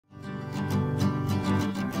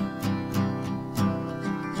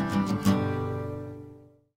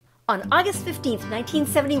On August 15,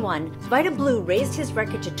 1971, Vida Blue raised his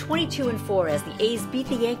record to 22-4 as the A's beat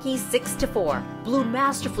the Yankees 6-4. Blue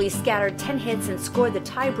masterfully scattered 10 hits and scored the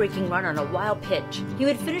tie-breaking run on a wild pitch. He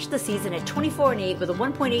would finish the season at 24-8 with a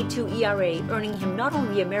 1.82 ERA, earning him not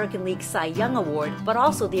only the American League Cy Young Award, but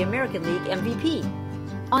also the American League MVP.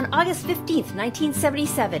 On August 15,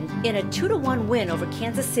 1977, in a 2-1 win over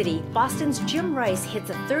Kansas City, Boston's Jim Rice hits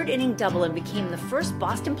a third-inning double and became the first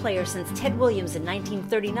Boston player since Ted Williams in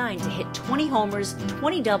 1939 to hit 20 homers,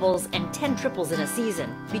 20 doubles, and 10 triples in a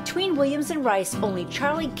season. Between Williams and Rice, only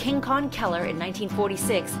Charlie King Kong Keller in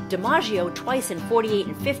 1946, DiMaggio twice in 48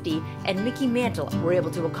 and 50, and Mickey Mantle were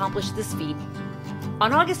able to accomplish this feat.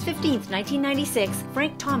 On August 15, 1996,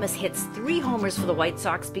 Frank Thomas hits 3 homers for the White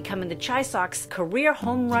Sox, becoming the ChiSox career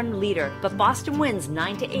home run leader, but Boston wins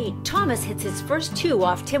 9-8. Thomas hits his first 2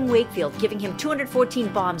 off Tim Wakefield, giving him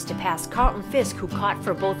 214 bombs to pass Carlton Fisk, who caught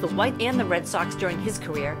for both the White and the Red Sox during his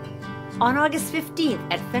career. On August 15th,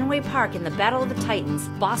 at Fenway Park in the Battle of the Titans,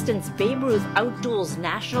 Boston's Babe Ruth outduels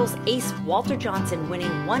Nationals ace Walter Johnson, winning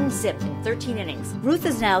 1-0 in 13 innings. Ruth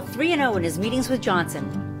is now 3-0 in his meetings with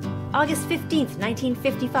Johnson. August 15,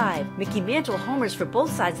 1955, Mickey Mantle homers for both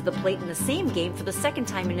sides of the plate in the same game for the second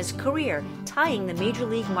time in his career, tying the Major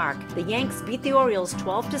League mark. The Yanks beat the Orioles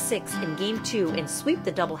 12-6 in Game 2 and sweep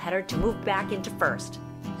the doubleheader to move back into first.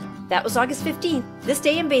 That was August 15th, this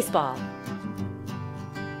day in baseball.